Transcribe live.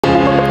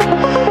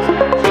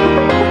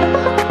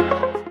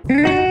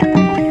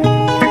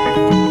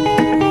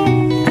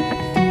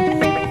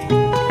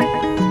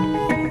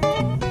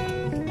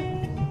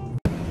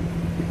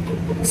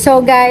So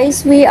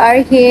guys, we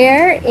are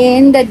here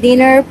in the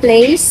dinner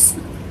place.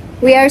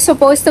 We are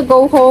supposed to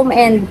go home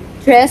and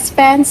dress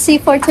fancy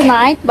for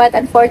tonight, but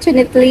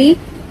unfortunately,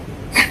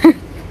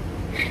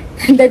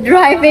 the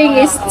driving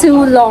is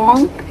too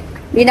long.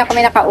 Hindi na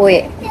kami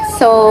nakauwi.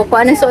 So,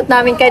 kung ano suot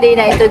namin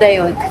kanina, ito na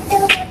yun.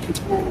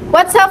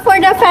 What's up for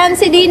the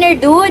fancy dinner,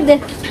 dude?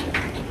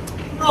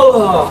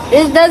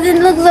 This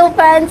doesn't look so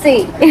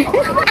fancy.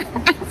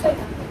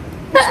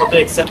 So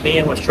they accept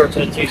me in with shorts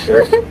and a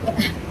t-shirt.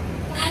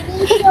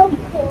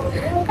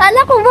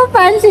 Kala ko ba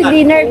fancy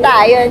dinner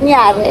tayo?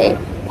 Nyari.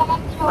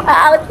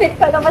 Outfit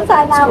pa naman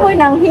sana ako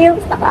ng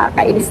heels.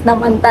 Nakakainis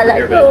naman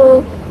talaga.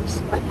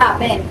 What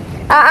happened?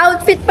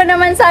 Outfit pa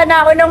naman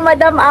sana ako ng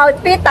madam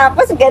outfit.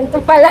 Tapos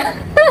ganito pala.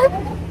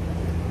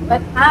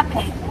 What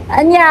happened?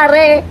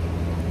 Anyari?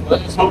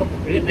 Let's hope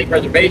we didn't make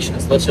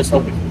reservations. Let's just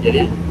hope we can get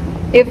in.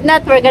 If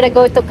not, we're gonna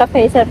go to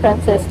Cafe San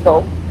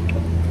Francisco.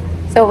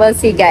 So we'll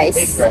see,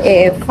 guys,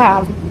 if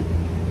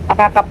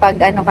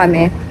makakapag-dinner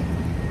kami.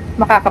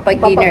 Kung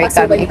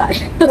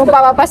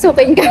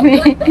papapasukin kami.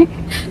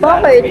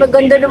 Bakit?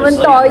 Maganda naman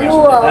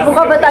tayo ah.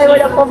 Mukha ba tayo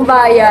walang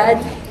pambayad?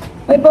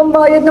 May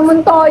pambayad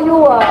naman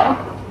tayo ah.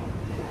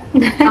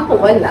 Ako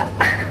wala.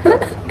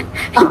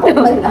 Ako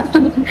wala.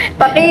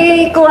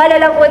 Pakikuha na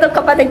lang po itong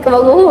kapatid ko.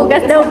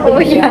 Maghuhugas daw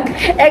po siya.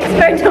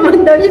 Expert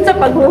naman daw siya sa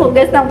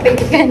paghuhugas ng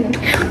pinggan.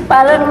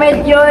 Parang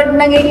medyo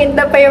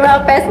nanginginda pa yung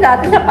mga pes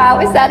natin sa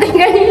pawis natin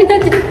kanina.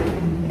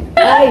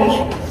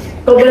 Ay,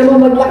 sobrang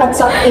mo maglakad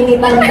sa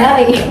initan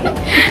na eh.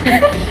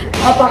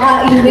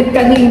 Napaka-init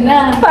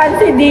kanina.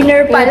 Fancy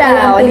dinner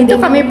pala. O, dito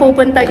kami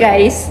pupunta,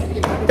 guys.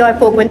 Dito kami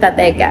pupunta,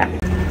 teka.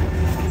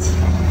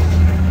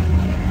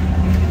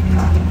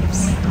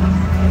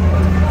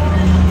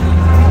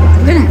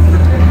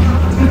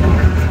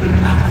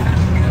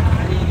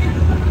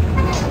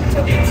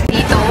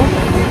 Dito,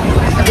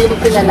 sabi mo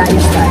kilala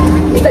yung style.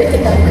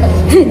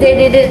 They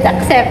didn't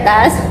accept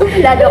us.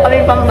 Lalo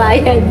kami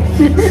pambayad.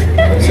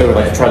 So we'd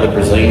like to try the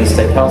Brazilian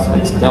steakhouse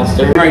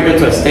downstairs. We're going to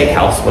go to a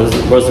steakhouse. What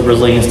does the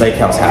Brazilian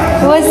steakhouse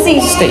have? We'll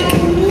see. Steak.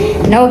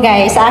 No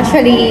guys,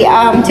 actually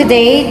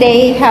today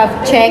they have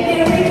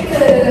checked.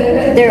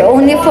 They're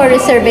only for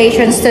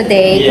reservations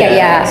today. Yes.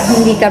 Kaya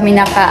hindi kami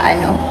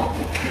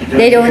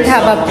they don't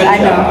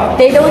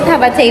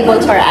have a table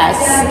for us.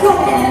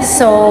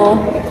 So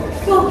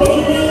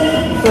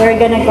we're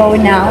gonna go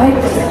now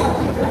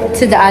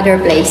to the other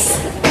place.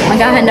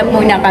 Maghahanap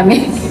muna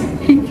kami.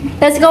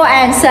 Let's go,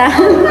 Ansa.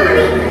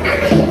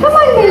 Come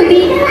on,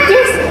 baby.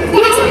 Yes.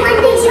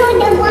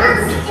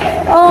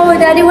 Oh,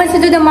 Daddy wants to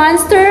do the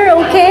monster?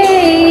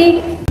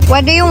 Okay.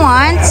 What do you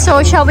want?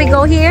 So, shall we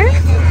go here?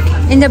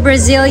 In the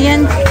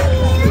Brazilian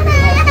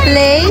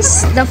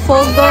place? The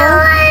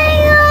Fogo?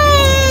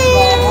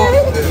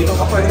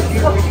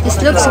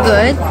 This looks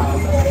good.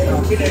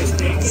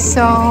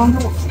 So,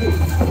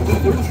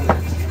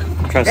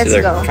 Try to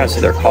see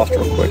their cost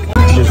real quick.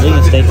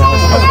 Brazilian steakhouse.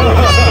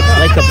 It's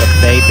like a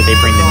buffet, but they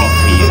bring the meat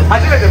to you.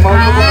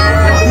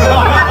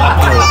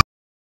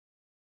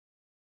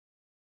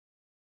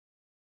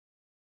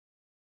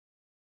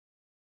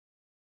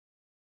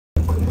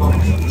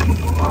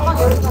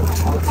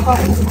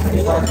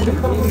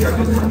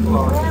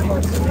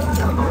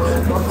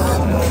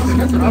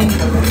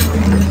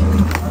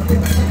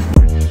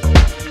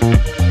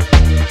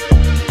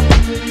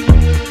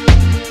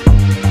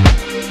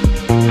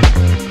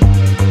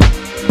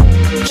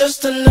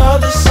 Just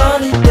another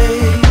sunny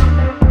day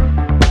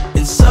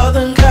in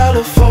Southern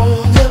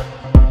California.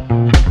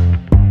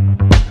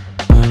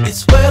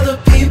 It's where the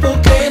people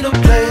came to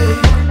play.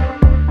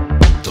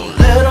 Don't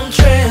let them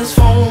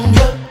transform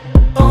you.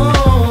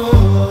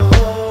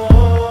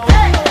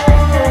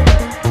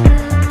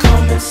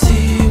 Come and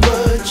see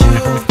what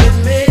you've been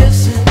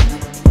missing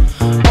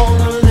on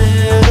a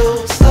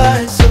little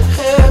slice of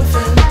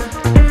heaven.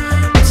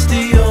 It's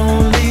the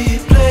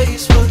only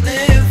place we're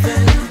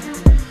living.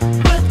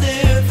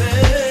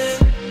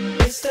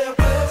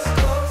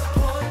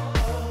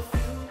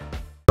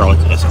 Garlic.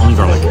 It's only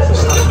garlic.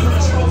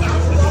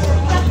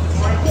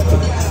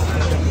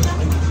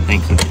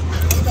 Thank you.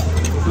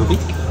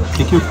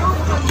 Thank you.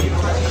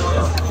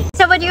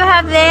 so what do you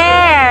have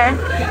there?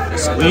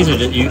 Squeeze or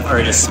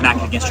just smack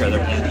against your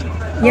other hand.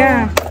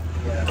 Yeah.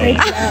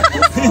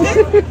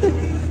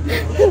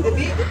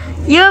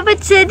 You have a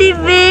teddy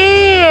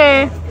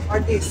bear. I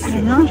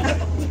don't know.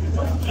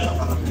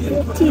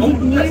 Teddy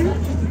bear.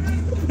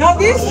 No,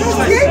 this is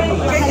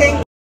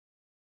good.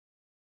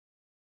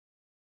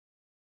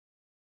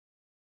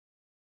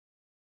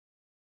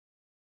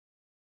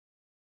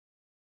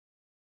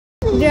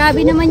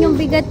 Grabe naman yung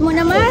bigat mo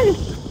naman.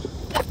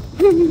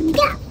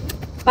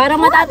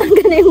 Parang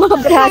matatanggal na yung mga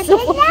braso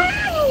ko.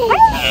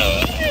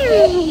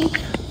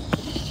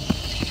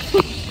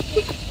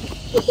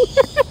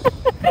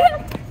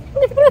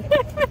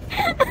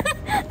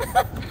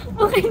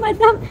 Okay,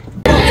 madam.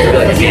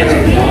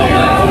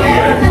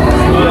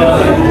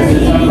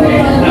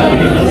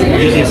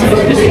 Usually it's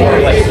more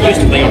like it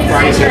used to be on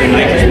Friday, Saturday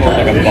night. It's more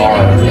like a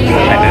bar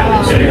type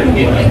atmosphere.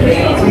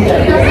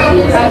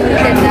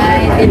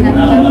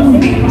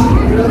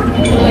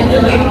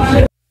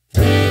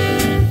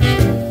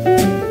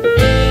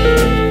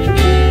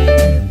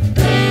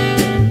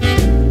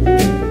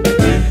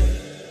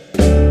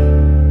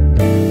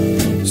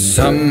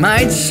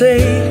 might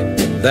say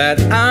that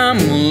I'm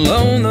a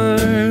loner,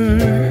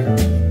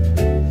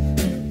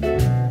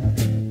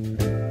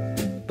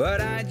 but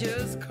I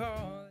just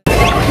call.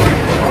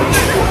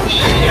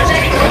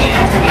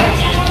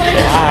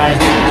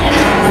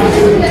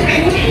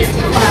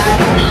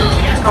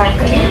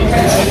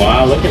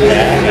 Wow, look at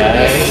that,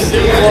 guys.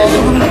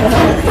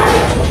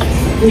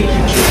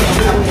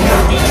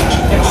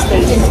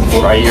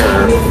 Try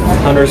your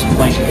Hunter's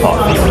Plank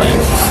coffee,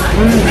 right?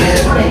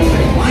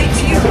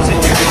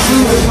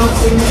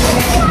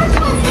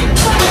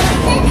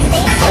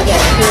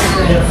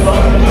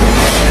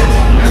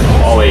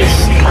 Always.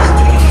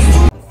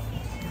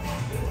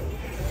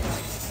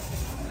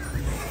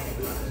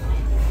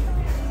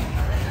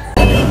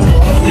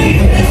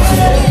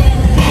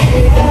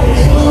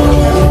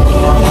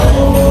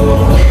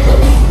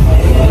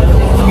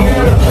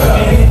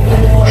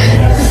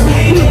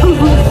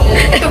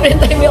 Every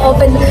time we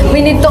open,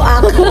 we need to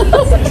act.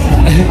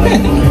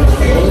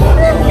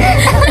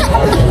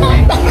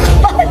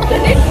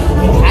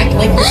 Act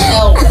like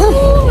yourself.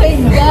 Oh my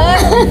God!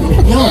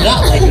 No,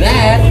 not like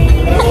that.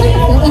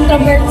 Yung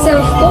introvert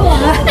self ko,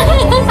 ah.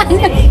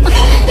 Yung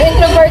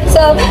introvert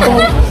self ko.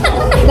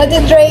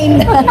 Nati-drain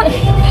na.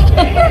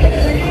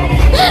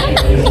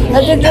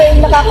 Nati-drain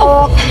na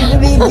kakawak yung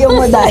video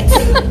mo dahil.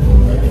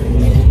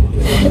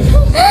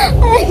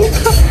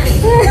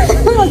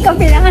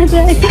 Magkape na nga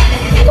dyan.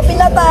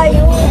 Kapila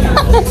tayo.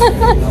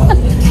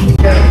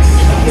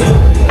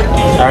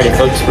 Alrighty,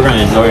 folks, we're going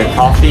to enjoy our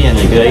coffee and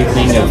a good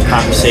evening of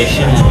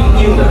conversation.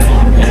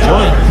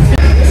 Enjoy.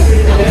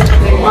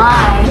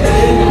 Why?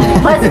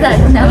 What's that?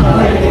 No.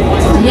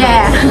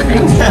 Yeah.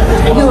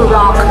 You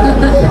rock.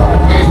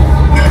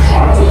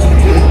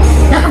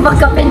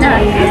 Nakapagkape na.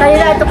 Sa'yo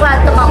na ito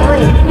ako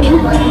eh.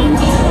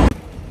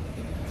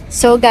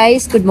 So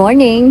guys, good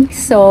morning.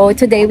 So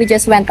today we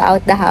just went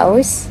out the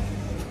house.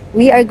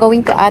 We are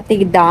going to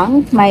Ate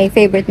Dang, my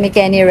favorite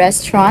McKinney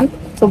restaurant,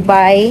 to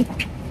buy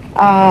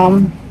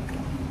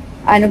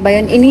ano ba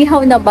yun?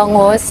 Inihaw na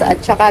bangos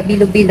at saka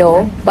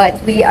bilo-bilo. But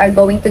we are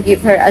going to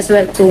give her as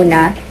well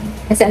tuna.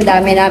 Kasi ang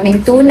dami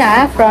naming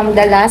tuna from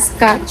the last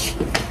catch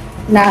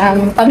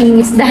ng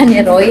pangingisda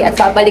ni Roy. At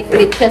babalik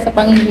ulit siya sa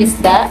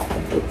pangingisda.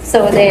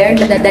 So there,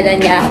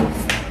 nadadala niya.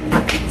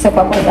 So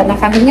papunta na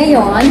kami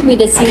ngayon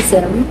with the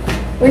season.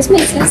 Where's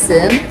my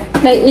season?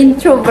 My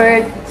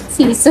introvert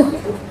season.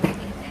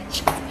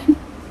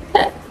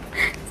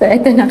 So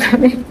ito na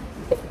kami.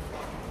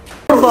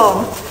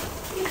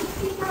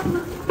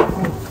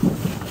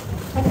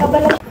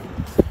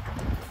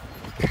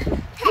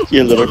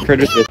 You little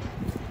critters.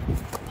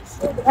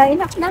 Ay,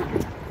 enough na.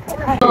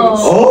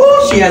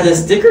 Oh, she has a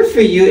sticker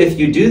for you if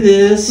you do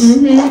this.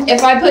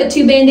 If I put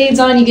 2 Band-Aids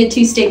on, you get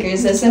 2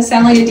 stickers. Does that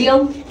sound like a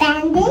deal?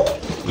 Band-Aid?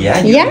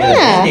 Yeah, you can get a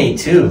Yeah. Band-Aid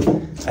too.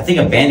 I think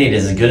a Band-Aid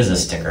is as good as a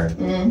sticker.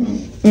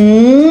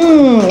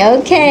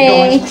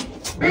 Okay.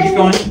 Where are you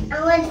going?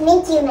 I want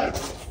Mickey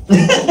Mouse.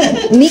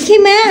 Mickey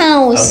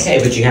Mouse. Okay,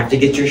 but you have to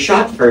get your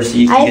shot first so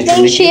you can I get your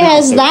think Mickey she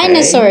has Mouse, okay?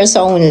 dinosaurs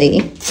only.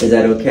 Is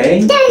that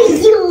okay?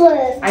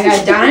 Dinosaur. I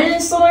got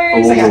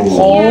dinosaurs, I got Oh.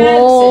 cats,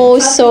 Oh,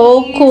 and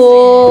so puppies,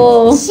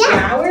 cool. and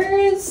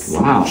flowers.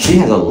 Wow, she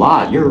has a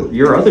lot.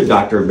 Your other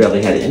doctor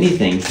barely had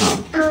anything,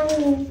 huh?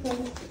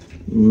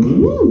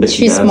 But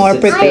she She's does. more I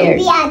will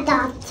prepared. be a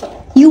doctor.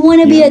 You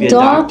want to You be wanna a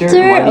doctor?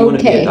 Why do you want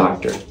to be Okay. a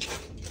doctor?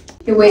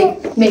 You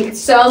make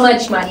so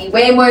much money,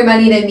 way more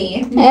money than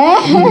me.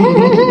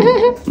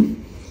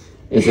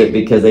 Is it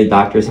because they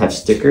doctors have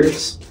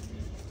stickers?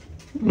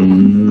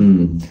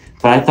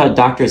 But I thought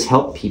doctors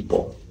help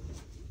people.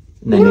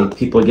 And they make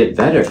people get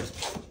better.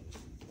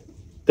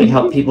 They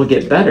help people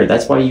get better.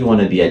 That's why you want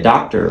to be a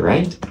doctor,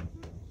 right?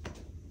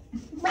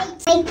 My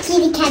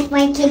kitty cat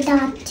like a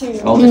doctor.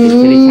 Oh, the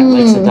kitty cat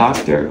likes a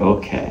doctor?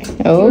 Okay.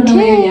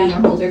 Okay. Yeah,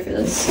 hold her for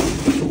this.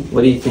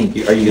 What do you think?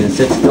 Are you going to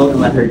sit still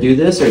and let her do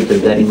this, or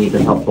does Daddy need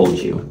to help hold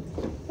you?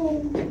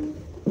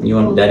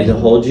 You want Daddy to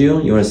hold you?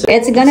 You want to sit?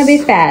 It's gonna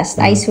be fast,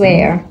 I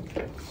swear.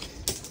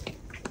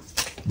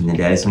 And then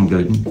Daddy's going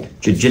to go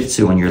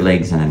jiu-jitsu on your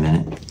legs in a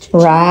minute.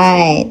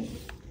 Right.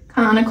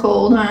 Kinda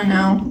cold, I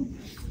know.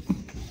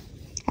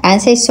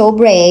 Ansa's so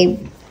brave.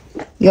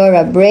 You're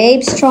a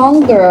brave,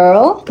 strong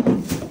girl.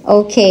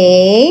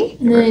 Okay.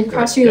 And then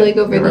cross your leg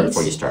over Right these.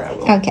 before you start, I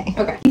will. Okay.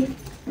 Okay,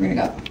 we're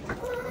gonna go.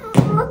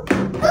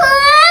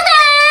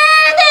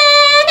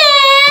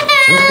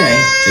 Okay,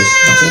 just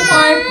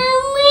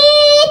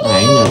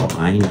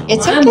I know.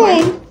 It's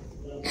okay.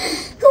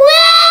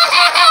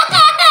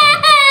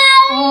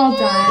 All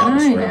done.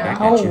 I know.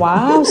 Oh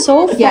wow,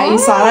 so fast. Yeah, you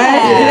saw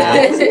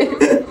that?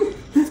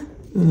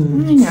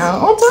 I know.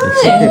 All done.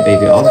 Okay,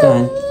 baby, all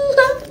done.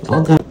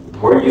 All done. The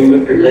more you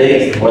move your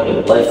legs, the more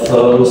the blood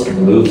flows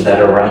and moves that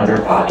around your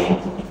body.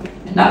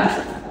 And not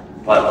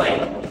but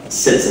like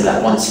sits in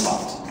that one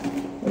spot.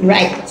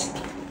 Right.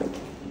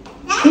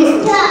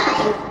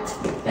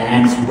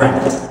 That's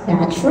right.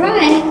 That's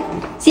right.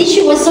 See,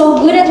 she was so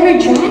good at her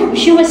drive.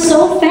 She was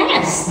so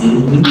fast.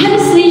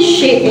 Honestly,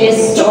 she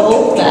is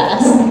so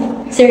fast.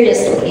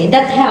 Seriously,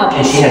 that helps.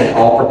 And she had it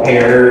all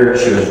prepared.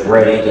 She was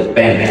ready. Just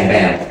bam, bam,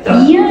 bam.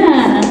 Done.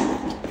 Yeah.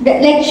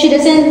 Like she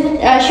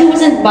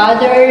wasn't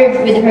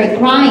bothered with her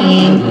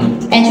crying,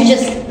 and she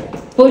just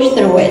pushed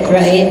through it,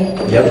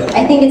 right? Yep.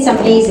 I think it's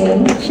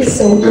amazing. She's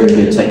so Very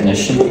good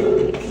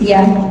technician.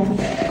 Yeah.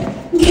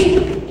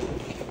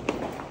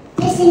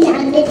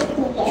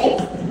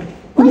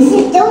 What's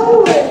the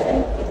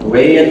door?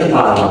 Way at the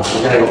bottom.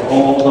 We gotta go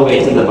all the way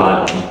to the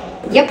bottom.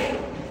 Yep.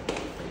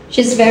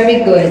 She's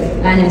very good,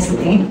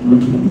 honestly.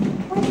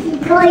 What's the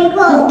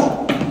door?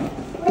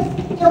 What's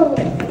the door?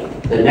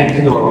 The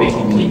next door we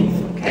can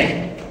leave, okay?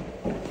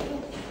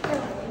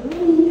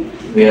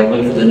 We gotta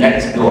look for the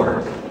next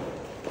door.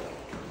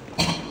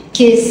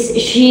 Cause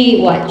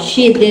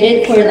she did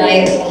it for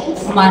like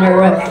a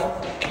matter of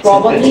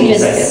probably 15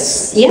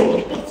 just seconds.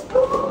 yeah.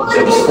 So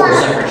it was 4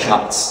 separate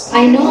shots.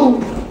 I know.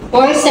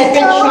 4 separate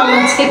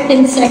shots,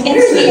 15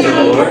 seconds maybe.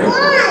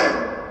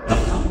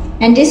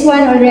 And this one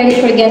already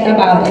forget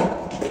about it.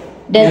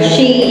 That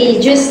she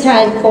just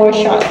had 4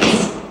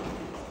 shots.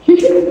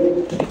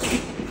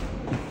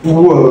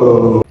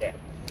 Whoa.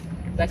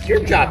 That's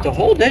your job to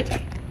hold it.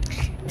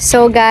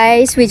 So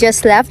guys, we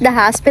just left the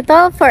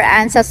hospital for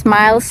Ansa's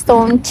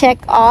milestone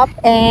check-up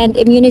and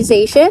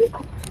immunization.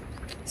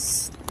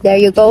 There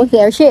you go.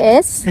 There she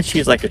is. And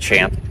she's like a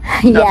champ.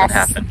 Nothing Yes.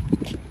 happened.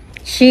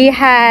 She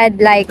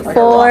had like Like a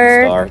rock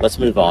 4 star. Let's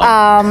move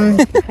on.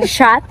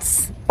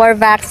 shots or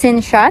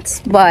vaccine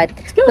shots, but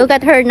look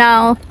at her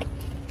now.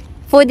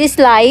 Food is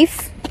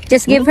life.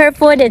 Just give her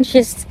food and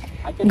she's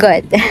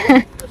good.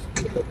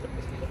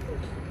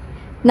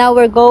 Now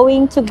we're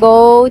going to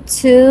go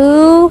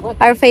to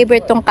our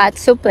favorite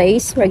tonkatsu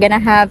place. We're gonna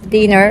have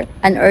dinner,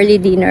 an early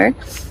dinner,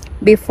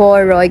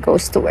 before Roy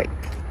goes to work.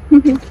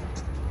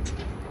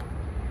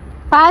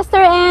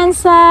 Faster,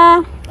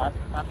 Ansa!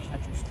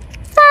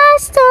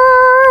 Faster!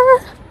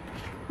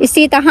 Is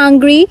Tita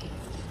hungry?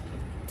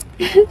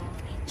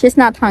 She's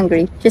not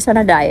hungry. She's on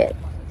a diet.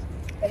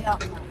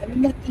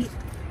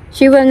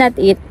 She will not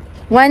eat.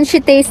 Once she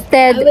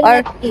tasted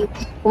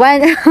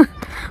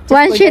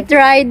once she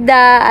tried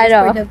the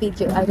For the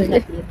video, I will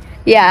not eat.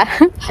 yeah.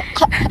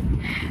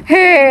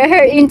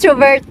 her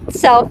introvert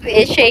self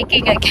is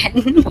shaking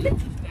again.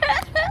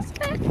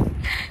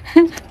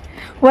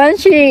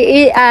 Once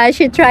she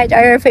tried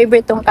our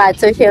favorite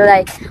tonkatsu, she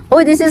like,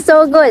 oh, this is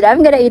so good.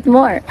 I'm gonna eat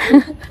more.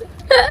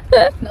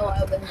 No,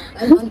 I will not.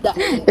 I'm on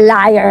diet.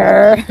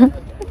 Liar.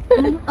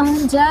 I'm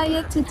on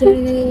diet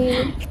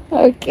today.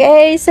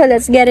 Okay, so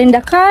let's get in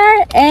the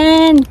car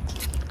and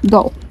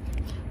go.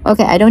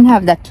 Okay, I don't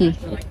have the key.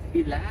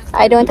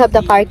 I don't have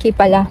the car key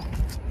pala.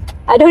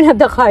 I don't have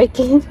the car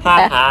key.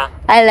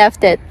 I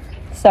left it.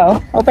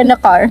 So, open the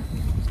car.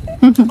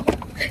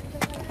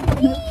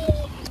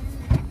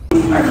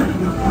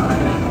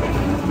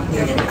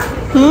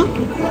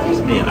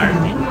 Just be an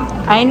army.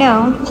 I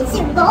know. It's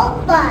a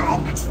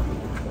robot.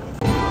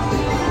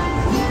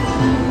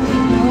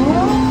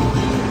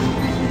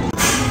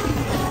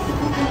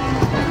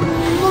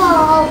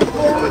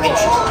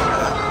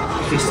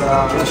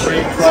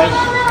 Shrimp fry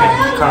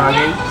and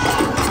curry.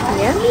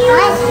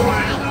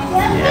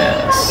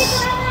 Yes.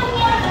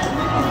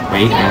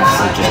 Wait,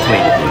 so just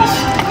wait, please.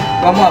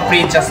 One more,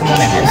 please, just a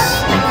moment.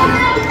 Yes, thank you.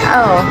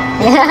 Oh.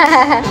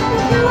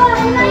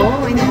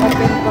 Oh,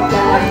 in-open ko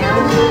pala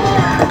yan.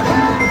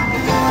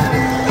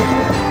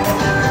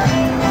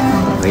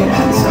 Wait,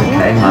 it's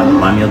okay.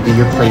 Mommy will do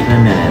your plate in a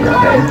minute,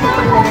 okay?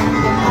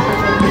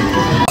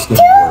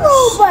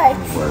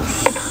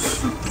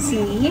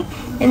 See?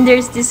 And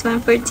there's this one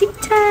for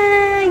Tita.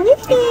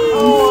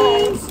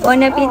 Yay!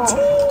 Bon appetit!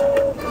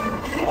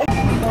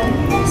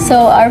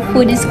 So our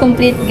food is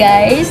complete,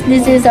 guys.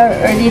 This is our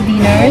early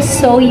dinner.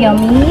 So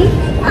yummy.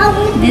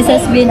 This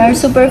has been our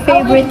super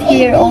favorite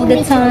here all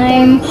the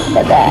time.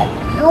 Look at that.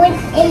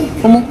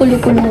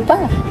 Kumukulo-kulo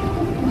pa.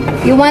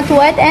 You want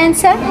what,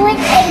 Ansa?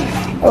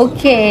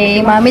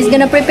 Okay, Mommy's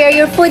gonna prepare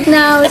your food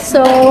now.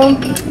 So,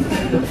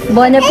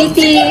 bon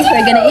appetit.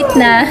 We're gonna eat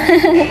na.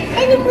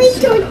 And we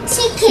do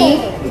chicken.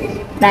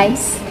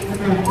 Nice.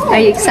 Are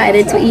you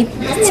excited to eat?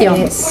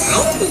 Yes.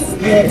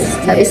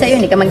 Sabi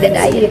sa'yo, hindi ka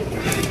magda-diet.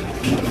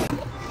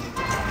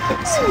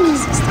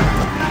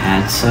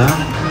 Ansa,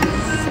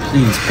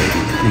 please,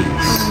 baby,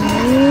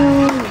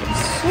 please.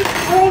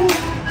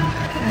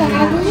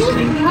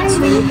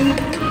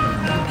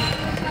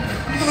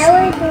 How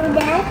would do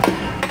that?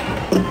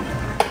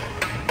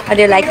 How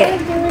do you like it?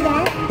 Do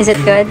that? Is it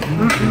good?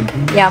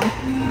 Yum.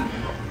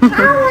 I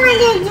want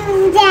to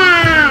do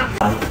that.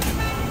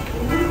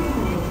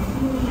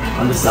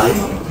 On the side.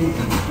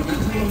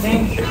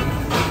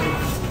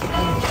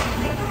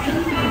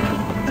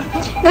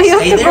 No, you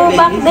have Stay to there, go baby.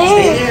 back Stay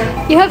there.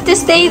 there. You have to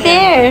stay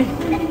there.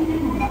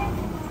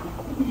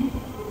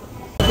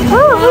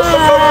 Oh,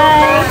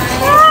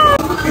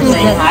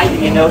 Say hi,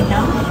 you know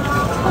him?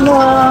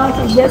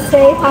 no, just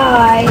say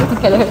hi.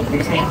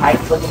 You're saying hi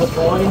to the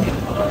boy?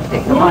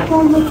 Okay, come on.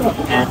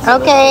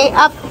 Okay,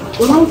 up.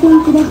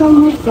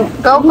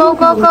 Go, go,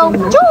 go, go.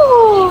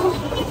 Choo!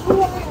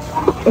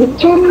 ご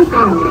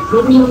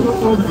利用の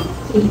際は、